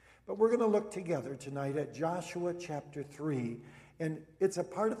But we're going to look together tonight at Joshua chapter 3. And it's a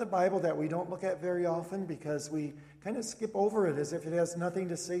part of the Bible that we don't look at very often because we kind of skip over it as if it has nothing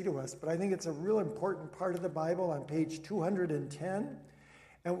to say to us. But I think it's a real important part of the Bible on page 210.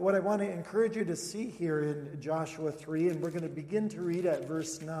 And what I want to encourage you to see here in Joshua 3, and we're going to begin to read at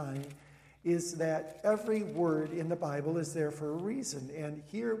verse 9, is that every word in the Bible is there for a reason. And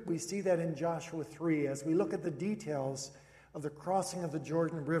here we see that in Joshua 3 as we look at the details of the crossing of the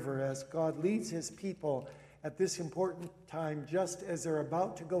Jordan River as God leads his people at this important time, just as they're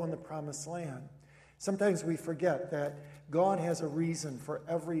about to go in the promised land. Sometimes we forget that God has a reason for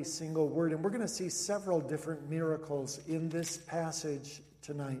every single word, and we're going to see several different miracles in this passage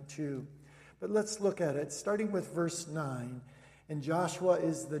tonight too. But let's look at it, starting with verse 9. And Joshua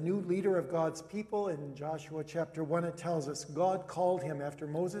is the new leader of God's people. In Joshua chapter 1, it tells us God called him after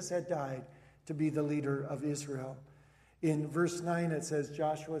Moses had died to be the leader of Israel. In verse 9, it says,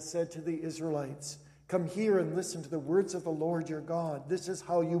 Joshua said to the Israelites, "Come here and listen to the words of the Lord your God. This is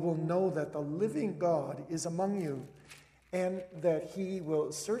how you will know that the living God is among you, and that he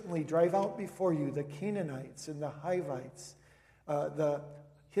will certainly drive out before you the Canaanites and the Hivites, the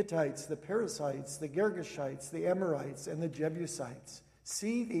Hittites, the Perizzites, the Girgashites, the Amorites, and the Jebusites.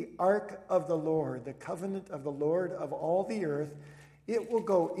 See the ark of the Lord, the covenant of the Lord of all the earth. It will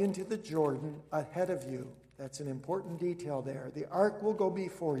go into the Jordan ahead of you." That's an important detail there. The ark will go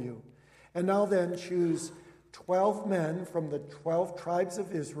before you. And now then, choose 12 men from the 12 tribes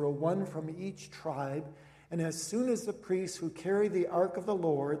of Israel, one from each tribe. And as soon as the priests who carry the ark of the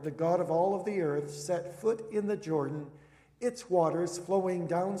Lord, the God of all of the earth, set foot in the Jordan, its waters flowing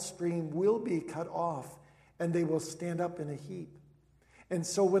downstream will be cut off, and they will stand up in a heap. And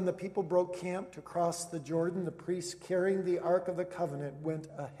so when the people broke camp to cross the Jordan, the priests carrying the ark of the covenant went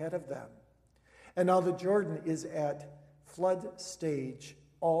ahead of them. And now the Jordan is at flood stage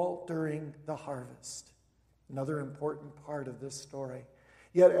all during the harvest. Another important part of this story.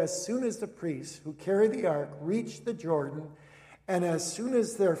 Yet as soon as the priests who carry the ark reached the Jordan, and as soon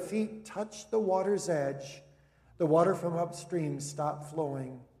as their feet touched the water's edge, the water from upstream stopped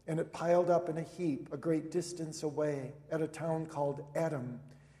flowing, and it piled up in a heap a great distance away at a town called Adam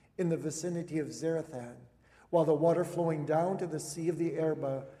in the vicinity of Zarethan, while the water flowing down to the Sea of the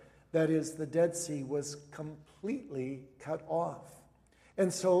Arabah, that is the Dead Sea, was completely cut off.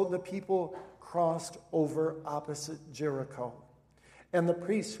 And so the people crossed over opposite Jericho. And the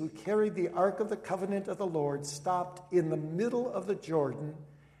priests who carried the Ark of the Covenant of the Lord stopped in the middle of the Jordan.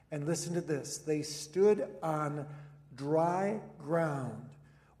 And listen to this. They stood on dry ground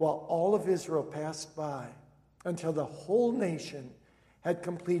while all of Israel passed by until the whole nation had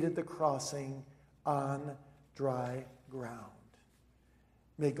completed the crossing on dry ground.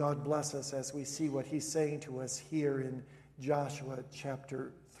 May God bless us as we see what he's saying to us here in Joshua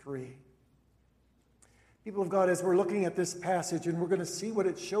chapter 3. People of God, as we're looking at this passage, and we're going to see what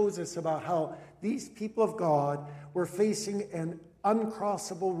it shows us about how these people of God were facing an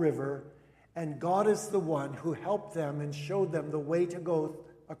uncrossable river, and God is the one who helped them and showed them the way to go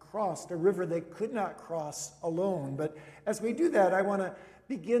across a river they could not cross alone. But as we do that, I want to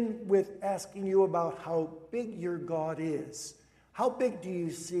begin with asking you about how big your God is. How big do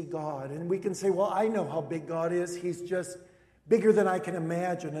you see God? And we can say, well, I know how big God is. He's just bigger than I can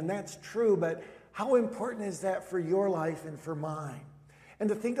imagine. And that's true, but how important is that for your life and for mine? And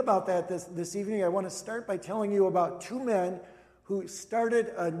to think about that this evening, I want to start by telling you about two men who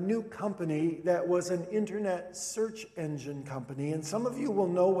started a new company that was an internet search engine company. And some of you will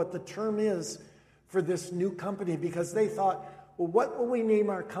know what the term is for this new company because they thought, well, what will we name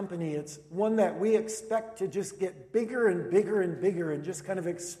our company? It's one that we expect to just get bigger and bigger and bigger and just kind of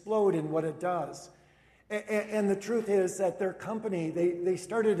explode in what it does. And the truth is that their company, they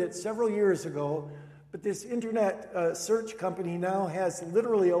started it several years ago, but this internet search company now has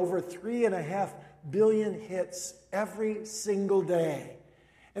literally over 3.5 billion hits every single day.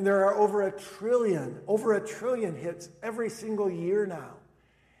 And there are over a trillion hits every single year now.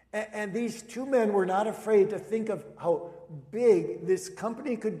 And these two men were not afraid to think of how big this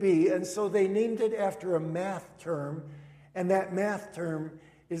company could be, and so they named it after a math term, and that math term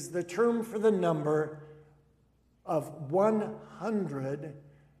is the term for the number of 100,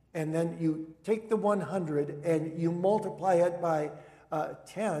 and then you take the 100 and you multiply it by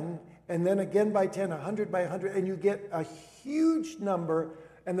 10, and then again by 10, 100 by 100, and you get a huge number,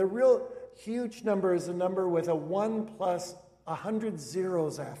 and the real huge number is a number with a 1 plus 100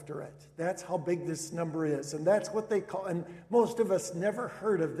 zeros after it. That's how big this number is, and that's what they call, and most of us never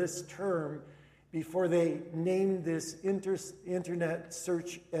heard of this term before they named this internet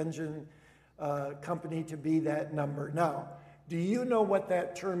search engine company to be that number. Now, Do you know what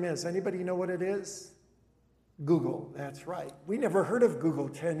that term is? Anybody know what it is? Google, that's right. We never heard of Google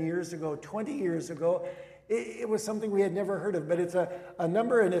 10 years ago, 20 years ago. It was something we had never heard of, but it's a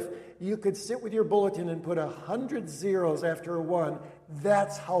number, and if you could sit with your bulletin and put 100 zeros after a 1,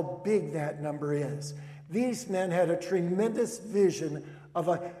 that's how big that number is. These men had a tremendous vision of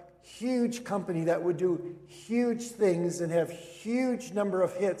a huge company that would do huge things and have huge number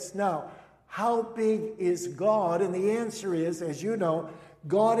of hits. Now, how big is God? And the answer is, as you know,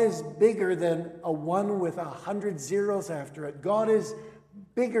 God is bigger than a 1 with 100 zeros after it. God is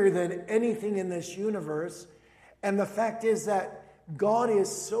bigger than anything in this universe. And the fact is that God is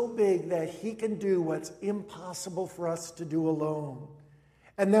so big that he can do what's impossible for us to do alone.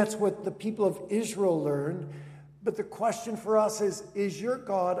 And that's what the people of Israel learned. But the question for us is your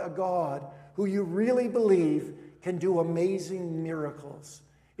God a God who you really believe can do amazing miracles?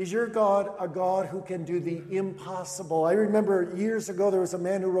 Is your God a God who can do the impossible? I remember years ago there was a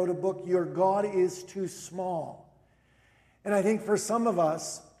man who wrote a book, Your God is Too Small. And I think for some of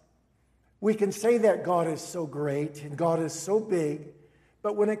us, we can say that God is so great and God is so big,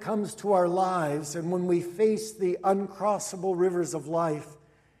 but when it comes to our lives and when we face the uncrossable rivers of life,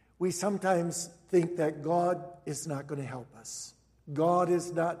 we sometimes think that God is not going to help us. God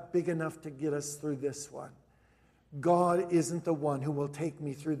is not big enough to get us through this one. God isn't the one who will take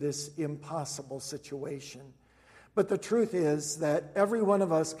me through this impossible situation. But the truth is that every one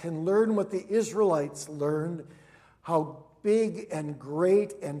of us can learn what the Israelites learned, how big and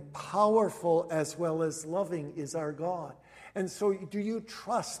great and powerful as well as loving is our God. And so do you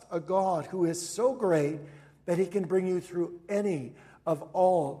trust a God who is so great that he can bring you through any of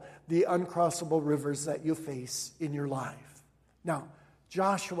all the uncrossable rivers that you face in your life? Now,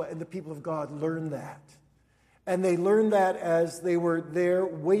 Joshua and the people of God learned that. And they learned that as they were there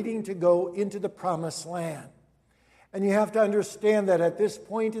waiting to go into the promised land. And you have to understand that at this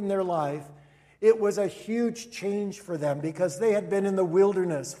point in their life, it was a huge change for them because they had been in the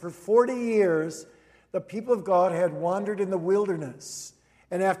wilderness. For 40 years, the people of God had wandered in the wilderness.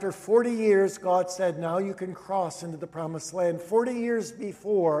 And after 40 years, God said, now you can cross into the promised land. 40 years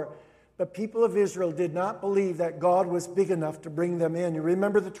before, the people of Israel did not believe that God was big enough to bring them in. You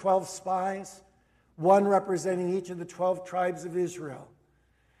remember the 12 spies? One representing each of the 12 tribes of Israel.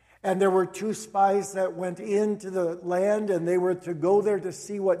 And there were 2 spies that went into the land, and they were to go there to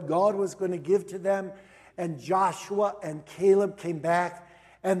see what God was going to give to them. And Joshua and Caleb came back,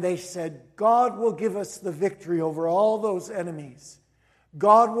 and they said, God will give us the victory over all those enemies.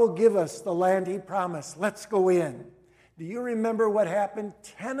 God will give us the land he promised. Let's go in. Do you remember what happened?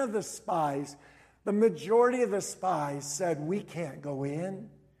 10 of the spies, the majority of the spies said, we can't go in.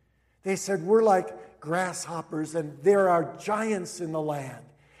 They said, we're like grasshoppers, and there are giants in the land.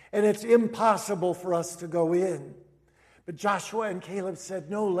 And it's impossible for us to go in. But Joshua and Caleb said,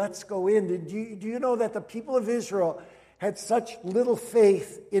 no, let's go in. Do you know that the people of Israel had such little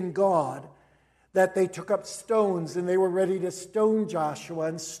faith in God that they took up stones and they were ready to stone Joshua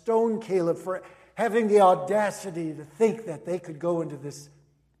and stone Caleb for having the audacity to think that they could go into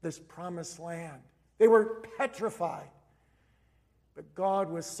this promised land. They were petrified. But God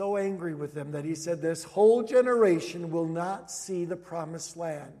was so angry with them that he said, this whole generation will not see the promised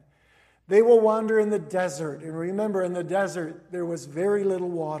land. They will wander in the desert. And remember, in the desert, there was very little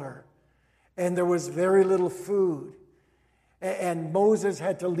water. And there was very little food. And Moses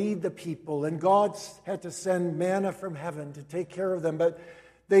had to lead the people. And God had to send manna from heaven to take care of them. But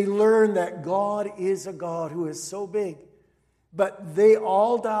they learned that God is a God who is so big. But they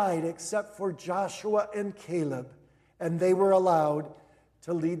all died except for Joshua and Caleb. And they were allowed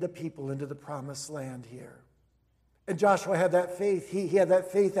to lead the people into the promised land here. And Joshua had that faith. He had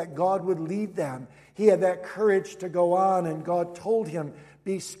that faith that God would lead them. He had that courage to go on. And God told him,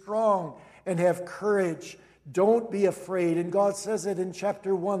 be strong and have courage. Don't be afraid. And God says it in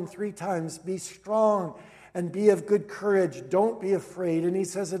chapter 1 3 times. Be strong and be of good courage. Don't be afraid. And he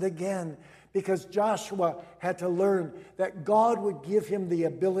says it again because Joshua had to learn that God would give him the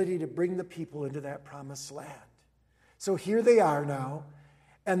ability to bring the people into that promised land. So here they are now,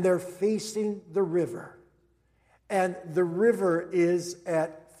 and they're facing the river. And the river is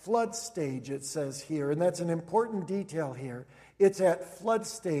at flood stage, it says here. And that's an important detail here. It's at flood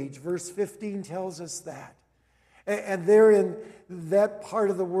stage. Verse 15 tells us that. And there in that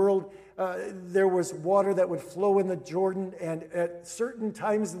part of the world, there was water that would flow in the Jordan. And at certain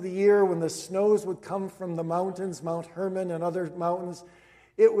times of the year, when the snows would come from the mountains, Mount Hermon and other mountains,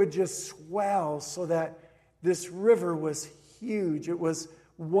 it would just swell so that this river was huge. It was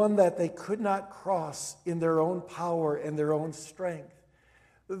one that they could not cross in their own power and their own strength.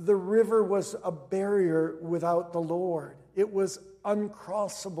 The river was a barrier without the Lord. It was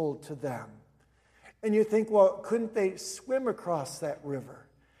uncrossable to them. And you think, well, couldn't they swim across that river?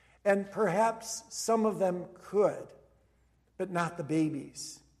 And perhaps some of them could, but not the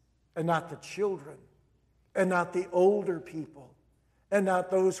babies, and not the children, and not the older people, and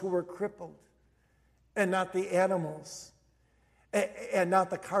not those who were crippled, and not the animals, and not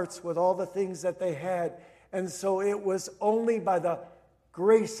the carts with all the things that they had. And so it was only by the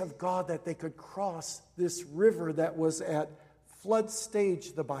grace of God that they could cross this river that was at flood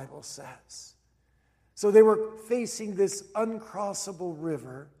stage, the Bible says. So they were facing this uncrossable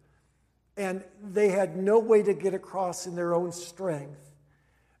river, and they had no way to get across in their own strength.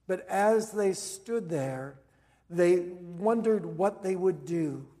 But as they stood there, they wondered what they would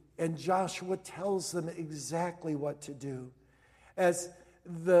do, and Joshua tells them exactly what to do. As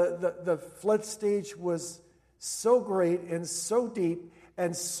the flood stage was so great and so deep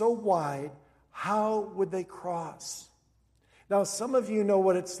and so wide, how would they cross? Now, some of you know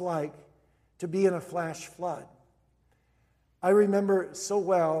what it's like to be in a flash flood. I remember so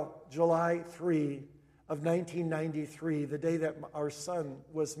well July 3 of 1993, the day that our son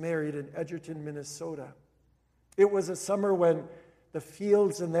was married in Edgerton, Minnesota. It was a summer when the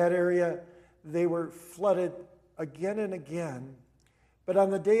fields in that area, they were flooded again and again. But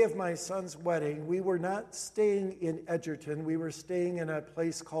on the day of my son's wedding, we were not staying in Edgerton. We were staying in a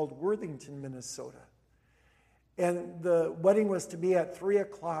place called Worthington, Minnesota. And the wedding was to be at 3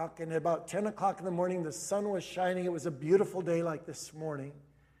 o'clock, and at about 10 o'clock in the morning, the sun was shining. It was a beautiful day like this morning.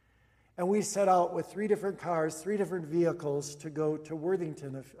 And we set out with 3 different cars, 3 different vehicles to go to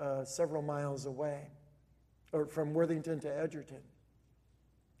Worthington, several miles away, or from Worthington to Edgerton.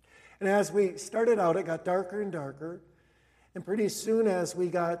 And as we started out, it got darker and darker. And pretty soon as we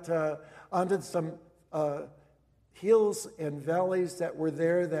got onto some hills and valleys that were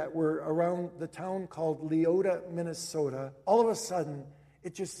there that were around the town called Leota, Minnesota, all of a sudden,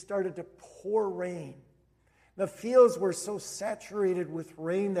 it just started to pour rain. The fields were so saturated with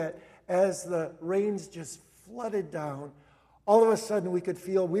rain that as the rains just flooded down, all of a sudden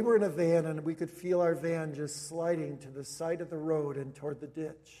we were in a van, and we could feel our van just sliding to the side of the road and toward the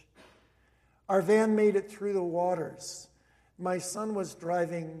ditch. Our van made it through the waters. My son was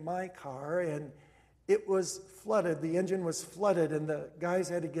driving my car, and it was flooded. The engine was flooded, and the guys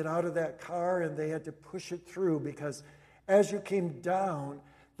had to get out of that car, and they had to push it through because as you came down,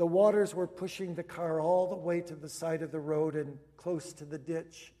 the waters were pushing the car all the way to the side of the road and close to the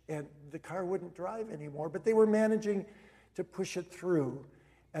ditch, and the car wouldn't drive anymore. But they were managing to push it through,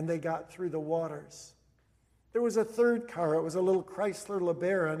 and they got through the waters. There was a third car. It was a little Chrysler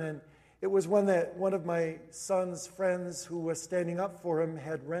LeBaron, and it was one that one of my son's friends who was standing up for him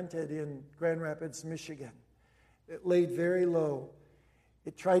had rented in Grand Rapids, Michigan. It laid very low.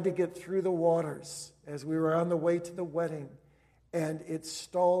 It tried to get through the waters as we were on the way to the wedding, and it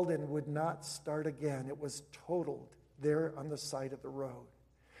stalled and would not start again. It was totaled there on the side of the road.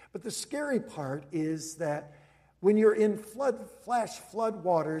 But the scary part is that when you're in flash flood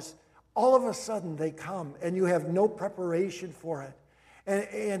waters, all of a sudden they come, and you have no preparation for it.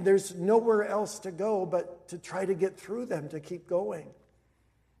 And there's nowhere else to go but to try to get through them, to keep going.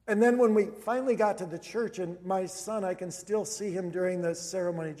 And then when we finally got to the church, and my son, I can still see him during the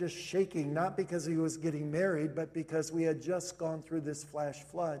ceremony just shaking, not because he was getting married, but because we had just gone through this flash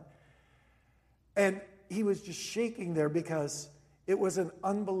flood. And he was just shaking there because it was an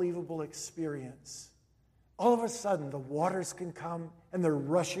unbelievable experience. All of a sudden, the waters can come, and they're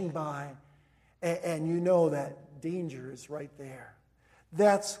rushing by, and you know that danger is right there.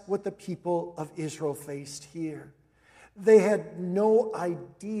 That's what the people of Israel faced here. They had no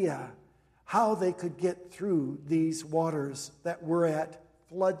idea how they could get through these waters that were at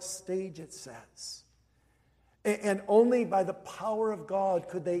flood stage, it says. And only by the power of God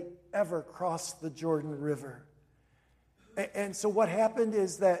could they ever cross the Jordan River. And so what happened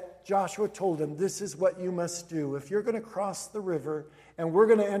is that Joshua told them, this is what you must do. If you're going to cross the river and we're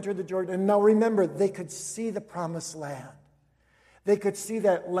going to enter the Jordan. And now remember, they could see the promised land. They could see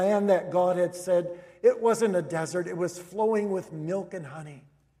that land that God had said, it wasn't a desert, it was flowing with milk and honey.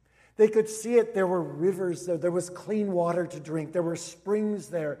 They could see it, there were rivers there, there was clean water to drink, there were springs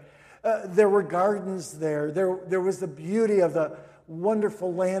there, there were gardens there, there was the beauty of the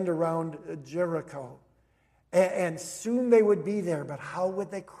wonderful land around Jericho. And soon they would be there, but how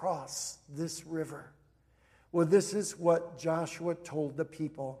would they cross this river? Well, this is what Joshua told the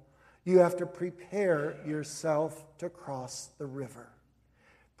people. You have to prepare yourself to cross the river.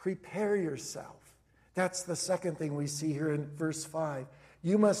 Prepare yourself. That's the second thing we see here in verse 5.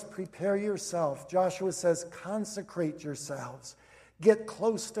 You must prepare yourself. Joshua says, consecrate yourselves. Get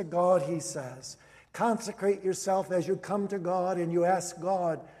close to God, he says. Consecrate yourself as you come to God and you ask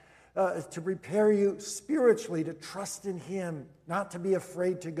God to prepare you spiritually to trust in Him, not to be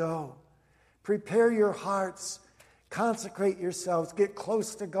afraid to go. Prepare your hearts. Consecrate yourselves. Get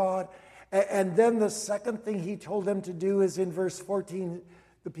close to God. And then the second thing He told them to do is in verse 14.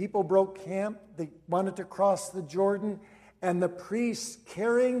 The people broke camp. They wanted to cross the Jordan. And the priests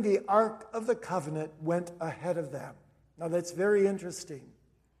carrying the Ark of the Covenant went ahead of them. Now that's very interesting.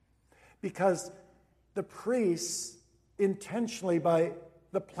 Because the priests intentionally, by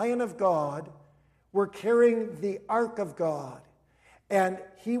the plan of God, were carrying the Ark of God. And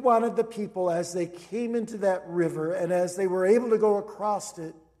He wanted the people, as they came into that river and as they were able to go across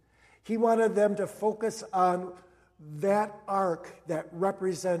it, He wanted them to focus on that ark that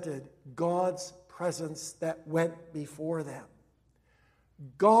represented God's presence that went before them.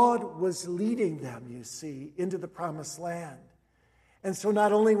 God was leading them, you see, into the promised land. And so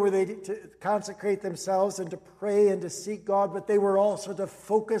not only were they to consecrate themselves and to pray and to seek God, but they were also to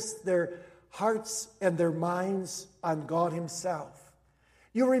focus their hearts and their minds on God Himself.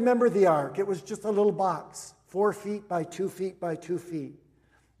 You remember the ark. It was just a little box, 4 feet by 2 feet by 2 feet.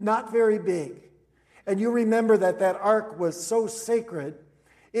 Not very big. And you remember that that ark was so sacred.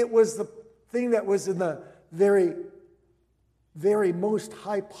 It was the thing that was in the very, very most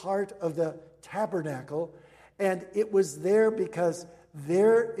high part of the tabernacle. And it was there because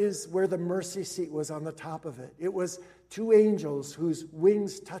there is where the mercy seat was on the top of it. It was 2 angels whose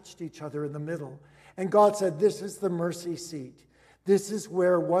wings touched each other in the middle. And God said, this is the mercy seat. This is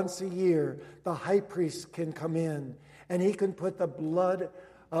where once a year the high priest can come in and he can put the blood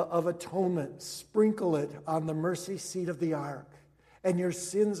of atonement, sprinkle it on the mercy seat of the ark, and your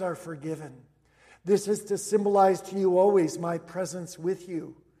sins are forgiven. This is to symbolize to you always my presence with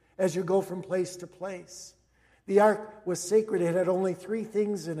you as you go from place to place. The ark was sacred. It had only 3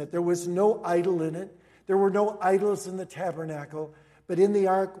 things in it. There was no idol in it. There were no idols in the tabernacle, but in the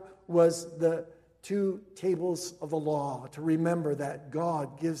ark was the 2 tables of the law to remember that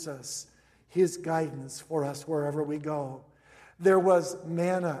God gives us His guidance for us wherever we go. There was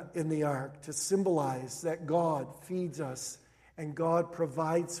manna in the ark to symbolize that God feeds us and God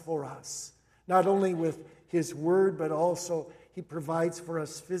provides for us, not only with His word, but also He provides for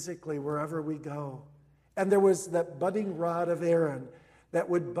us physically wherever we go. And there was that budding rod of Aaron that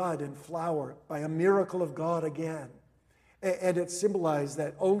would bud and flower by a miracle of God again. And it symbolized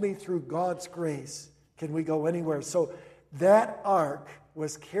that only through God's grace can we go anywhere. So that ark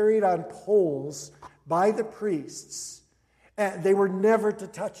was carried on poles by the priests. And they were never to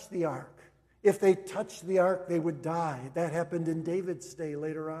touch the ark. If they touched the ark, they would die. That happened in David's day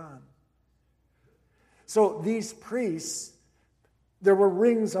later on. So these priests, there were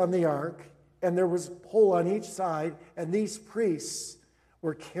rings on the ark, and there was a pole on each side, and these priests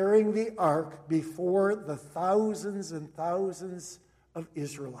were carrying the ark before the thousands and thousands of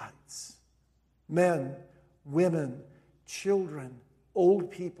Israelites. Men, women, children, old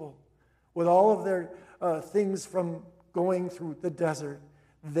people, with all of their things from going through the desert,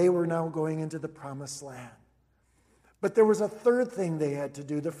 they were now going into the promised land. But there was a third thing they had to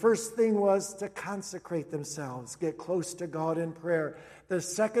do. The first thing was to consecrate themselves, get close to God in prayer. The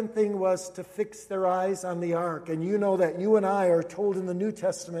second thing was to fix their eyes on the ark. And you know that you and I are told in the New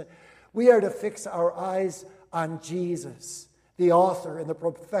Testament, we are to fix our eyes on Jesus, the author and the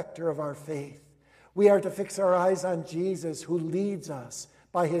perfecter of our faith. We are to fix our eyes on Jesus, who leads us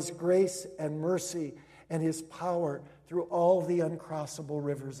by His grace and mercy and His power through all the uncrossable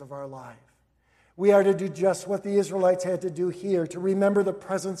rivers of our life. We are to do just what the Israelites had to do here, to remember the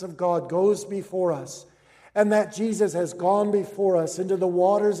presence of God goes before us, and that Jesus has gone before us into the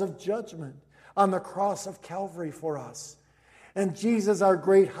waters of judgment on the cross of Calvary for us. And Jesus, our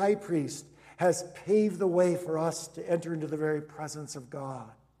great high priest, has paved the way for us to enter into the very presence of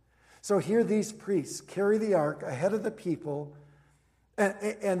God. So here these priests carry the ark ahead of the people,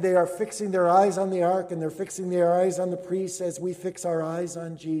 and they are fixing their eyes on the ark, and they're fixing their eyes on the priests as we fix our eyes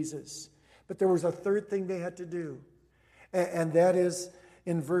on Jesus. But there was a third thing they had to do, and that is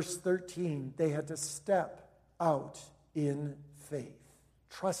in verse 13. They had to step out in faith,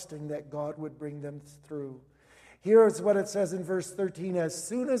 trusting that God would bring them through. Here is what it says in verse 13. As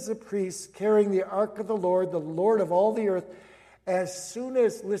soon as the priests carrying the ark of the Lord of all the earth, as soon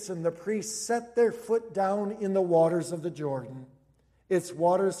as, listen, the priests set their foot down in the waters of the Jordan, its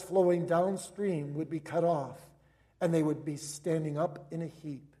waters flowing downstream would be cut off, and they would be standing up in a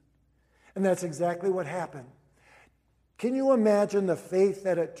heap. And that's exactly what happened. Can you imagine the faith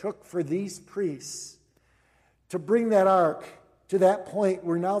that it took for these priests to bring that ark to that point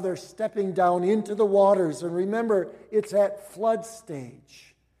where now they're stepping down into the waters? And remember, it's at flood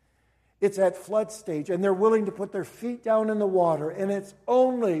stage. It's at flood stage, and they're willing to put their feet down in the water. And it's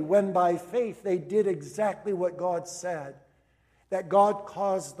only when by faith they did exactly what God said that God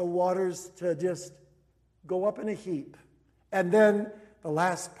caused the waters to just go up in a heap. And then the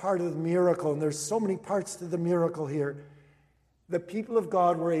last part of the miracle, and there's so many parts to the miracle here, the people of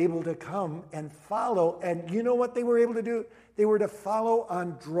God were able to come and follow. And you know what they were able to do? They were to follow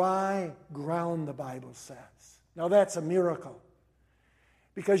on dry ground, the Bible says. Now that's a miracle.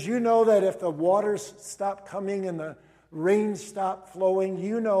 Because you know that if the waters stop coming and the rain stop flowing,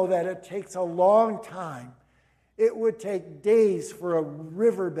 you know that it takes a long time. It would take days for a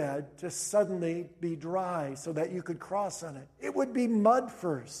riverbed to suddenly be dry so that you could cross on it. It would be mud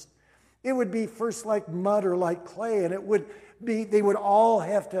first. It would be first like mud or like clay, and they would all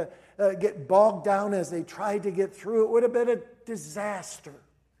have to get bogged down as they tried to get through. It would have been a disaster.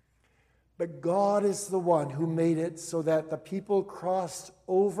 But God is the one who made it so that the people crossed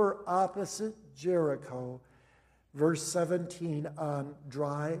over opposite Jericho, verse 17, on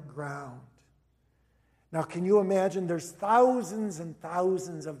dry ground. Now, can you imagine? There's thousands and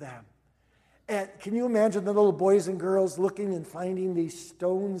thousands of them. And can you imagine the little boys and girls looking and finding these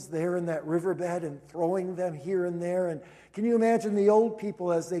stones there in that riverbed and throwing them here and there? And can you imagine the old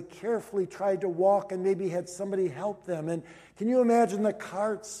people as they carefully tried to walk and maybe had somebody help them? And can you imagine the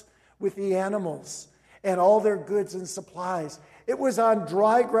carts with the animals and all their goods and supplies? It was on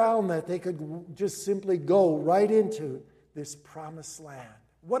dry ground that they could just simply go right into this promised land.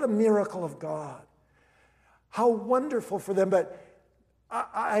 What a miracle of God. How wonderful for them. But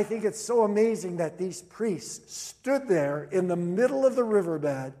I think it's so amazing that these priests stood there in the middle of the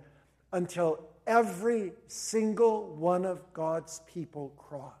riverbed until every single one of God's people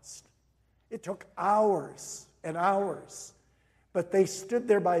crossed. It took hours and hours, but they stood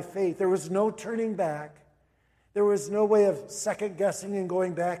there by faith. There was no turning back. There was no way of second guessing and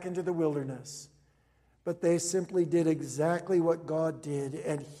going back into the wilderness. But they simply did exactly what God did,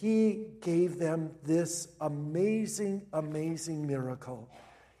 and He gave them this amazing, amazing miracle.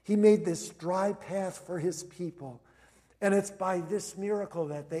 He made this dry path for His people, and it's by this miracle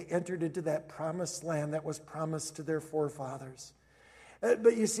that they entered into that promised land that was promised to their forefathers.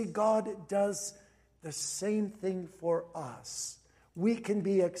 But you see, God does the same thing for us. We can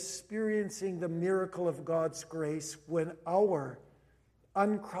be experiencing the miracle of God's grace when our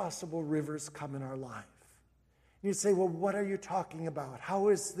uncrossable rivers come in our life. You say, well, what are you talking about? How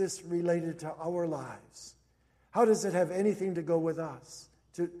is this related to our lives? How does it have anything to go with us?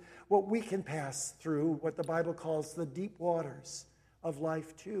 To what we can pass through, what the Bible calls the deep waters of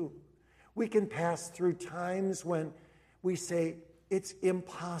life too. We can pass through times when we say, it's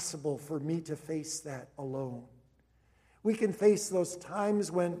impossible for me to face that alone. We can face those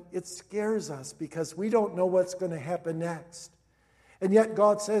times when it scares us because we don't know what's going to happen next. And yet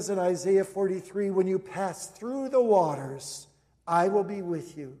God says in Isaiah 43, when you pass through the waters, I will be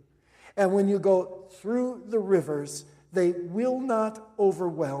with you. And when you go through the rivers, they will not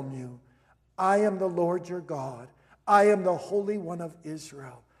overwhelm you. I am the Lord your God. I am the Holy One of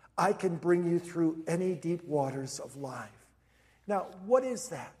Israel. I can bring you through any deep waters of life. Now, what is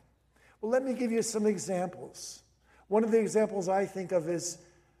that? Well, let me give you some examples. One of the examples I think of is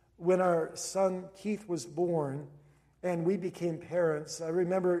when our son Keith was born, and we became parents. I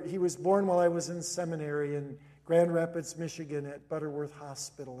remember he was born while I was in seminary in Grand Rapids, Michigan at Butterworth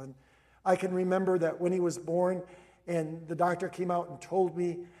Hospital. And I can remember that when he was born and the doctor came out and told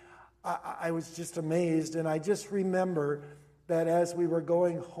me, I was just amazed. And I just remember that as we were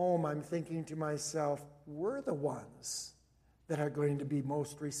going home, I'm thinking to myself, we're the ones that are going to be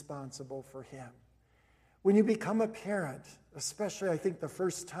most responsible for him. When you become a parent, especially I think the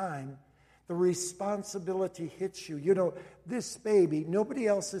first time, the responsibility hits you. You know, this baby, nobody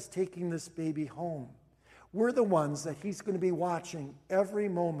else is taking this baby home. We're the ones that he's going to be watching every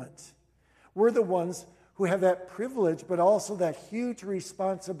moment. We're the ones who have that privilege, but also that huge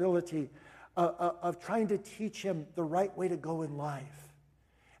responsibility of trying to teach him the right way to go in life.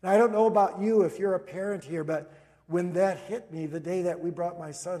 And I don't know about you if you're a parent here, but when that hit me the day that we brought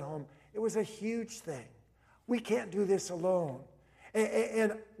my son home, it was a huge thing. We can't do this alone.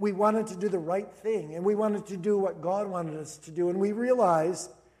 And we wanted to do the right thing, and we wanted to do what God wanted us to do. And we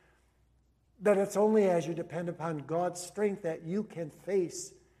realized that it's only as you depend upon God's strength that you can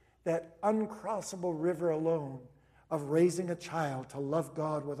face that uncrossable river alone of raising a child to love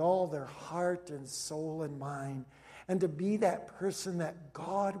God with all their heart and soul and mind, and to be that person that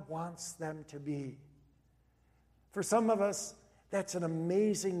God wants them to be. For some of us, that's an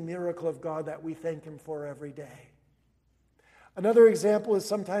amazing miracle of God that we thank Him for every day. Another example is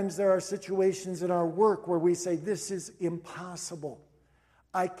sometimes there are situations in our work where we say, this is impossible.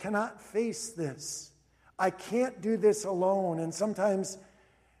 I cannot face this. I can't do this alone. And sometimes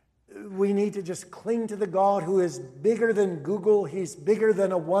we need to just cling to the God who is bigger than Google. He's bigger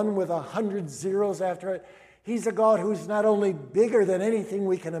than a 1 with 100 zeros after it. He's a God who's not only bigger than anything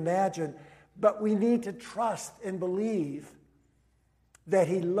we can imagine, but we need to trust and believe that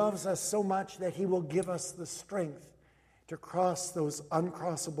He loves us so much that He will give us the strength to cross those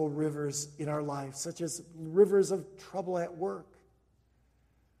uncrossable rivers in our life, such as rivers of trouble at work.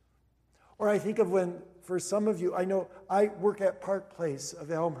 Or I think of when, for some of you, I know I work at Park Place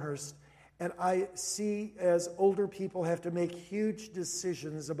of Elmhurst, and I see as older people have to make huge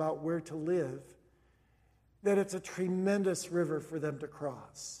decisions about where to live, that it's a tremendous river for them to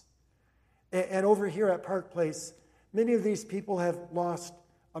cross. And over here at Park Place, many of these people have lost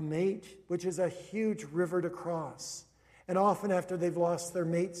a mate, which is a huge river to cross. And often after they've lost their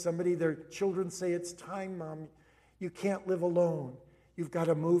mate, their children say, "It's time, Mom. You can't live alone. You've got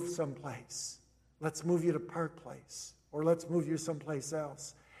to move someplace. Let's move you to Park Place, or let's move you someplace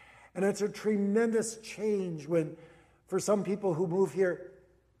else." And it's a tremendous change when, for some people who move here,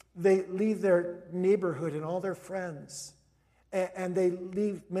 they leave their neighborhood and all their friends. And they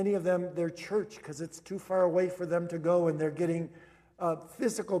leave, many of them, their church because it's too far away for them to go, and they're getting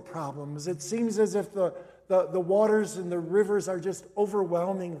physical problems. It seems as if the waters and the rivers are just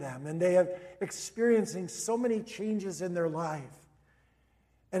overwhelming them, and they are experiencing so many changes in their life.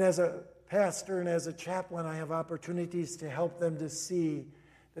 And as a pastor and as a chaplain, I have opportunities to help them to see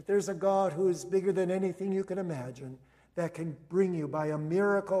that there's a God who is bigger than anything you can imagine, that can bring you by a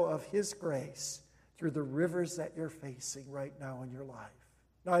miracle of His grace through the rivers that you're facing right now in your life.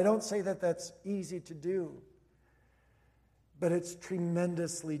 Now, I don't say that that's easy to do, but it's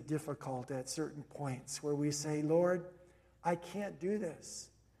tremendously difficult at certain points where we say, "Lord, I can't do this.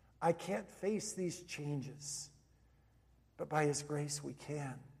 I can't face these changes." But by His grace, we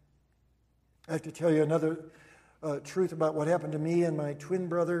can. I have to tell you another truth about what happened to me and my twin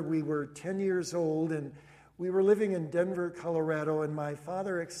brother. We were 10 years old, and we were living in Denver, Colorado, and my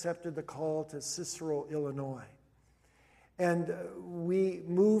father accepted the call to Cicero, Illinois. And we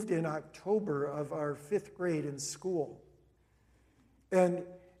moved in October of our 5th grade in school. And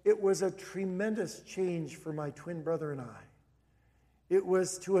it was a tremendous change for my twin brother and I. It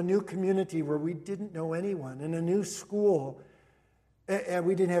was to a new community where we didn't know anyone, in a new school, and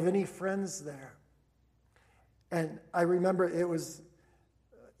we didn't have any friends there. And I remember it was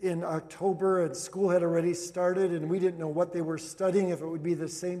in October, and school had already started, and we didn't know what they were studying, if it would be the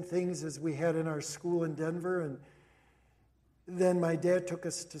same things as we had in our school in Denver. And then my dad took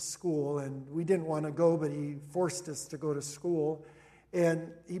us to school, and we didn't want to go, but he forced us to go to school.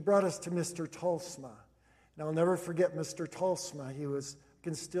 And he brought us to Mr. Talsma. And I'll never forget Mr. Talsma. I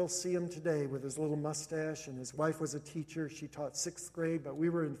can still see him today with his little mustache, and his wife was a teacher. She taught 6th grade, but we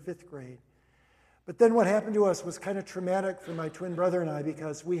were in 5th grade. But then what happened to us was kind of traumatic for my twin brother and I,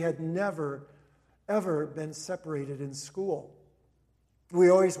 because we had never, ever been separated in school. We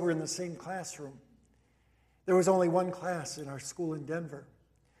always were in the same classroom. There was only one class in our school in Denver.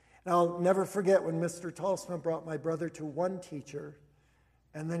 And I'll never forget when Mr. Talsma brought my brother to one teacher,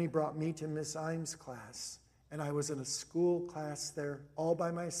 and then he brought me to Miss Imes' class. And I was in a school class there all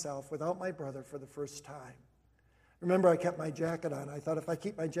by myself without my brother for the first time. Remember, I kept my jacket on. I thought, if I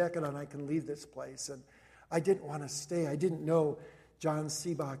keep my jacket on, I can leave this place. And I didn't want to stay. I didn't know John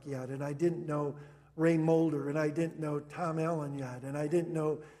Seebach yet, and I didn't know Ray Mulder, and I didn't know Tom Allen yet, and I didn't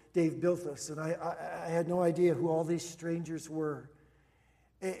know Dave Bilthus, and I had no idea who all these strangers were.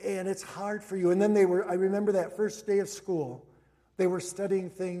 And it's hard for you. And then I remember that first day of school, they were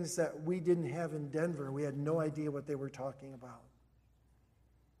studying things that we didn't have in Denver. We had no idea what they were talking about.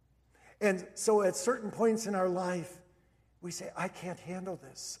 And so at certain points in our life, we say, "I can't handle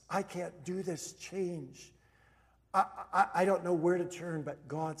this. I can't do this change. I don't know where to turn," but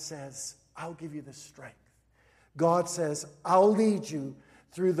God says, "I'll give you the strength." God says, "I'll lead you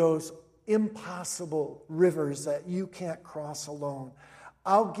through those impossible rivers that you can't cross alone.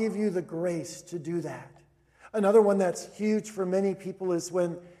 I'll give you the grace to do that." Another one that's huge for many people is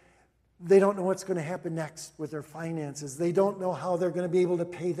when they don't know what's going to happen next with their finances. They don't know how they're going to be able to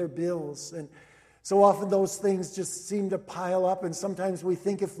pay their bills. And so often those things just seem to pile up, and sometimes we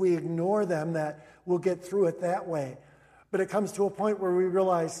think if we ignore them that we'll get through it that way. But it comes to a point where we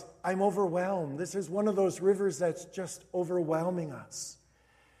realize, I'm overwhelmed. This is one of those rivers that's just overwhelming us.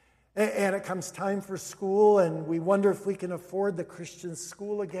 And it comes time for school, and we wonder if we can afford the Christian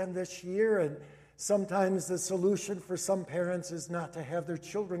school again this year. And sometimes the solution for some parents is not to have their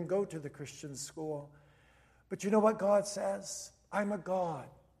children go to the Christian school. But you know what God says? I'm a God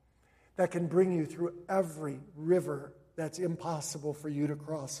that can bring you through every river that's impossible for you to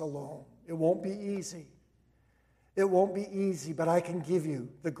cross alone. It won't be easy. It won't be easy, but I can give you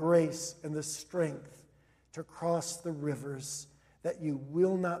the grace and the strength to cross the rivers that you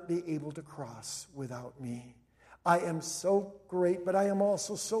will not be able to cross without me. I am so great, but I am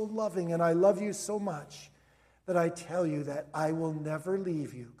also so loving, and I love you so much that I tell you that I will never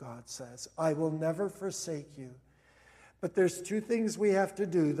leave you, God says. I will never forsake you. But there's two things we have to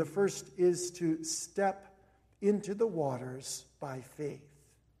do. The first is to step into the waters by faith.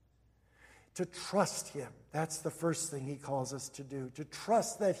 To trust him. That's the first thing he calls us to do. To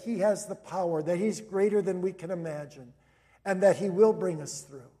trust that he has the power, that he's greater than we can imagine, and that he will bring us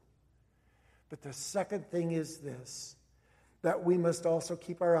through. But the second thing is this, that we must also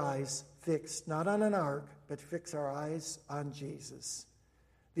keep our eyes fixed, not on an ark, but fix our eyes on Jesus,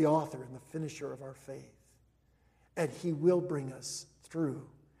 the author and the finisher of our faith. And he will bring us through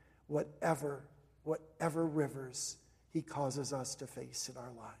whatever rivers he causes us to face in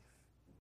our life.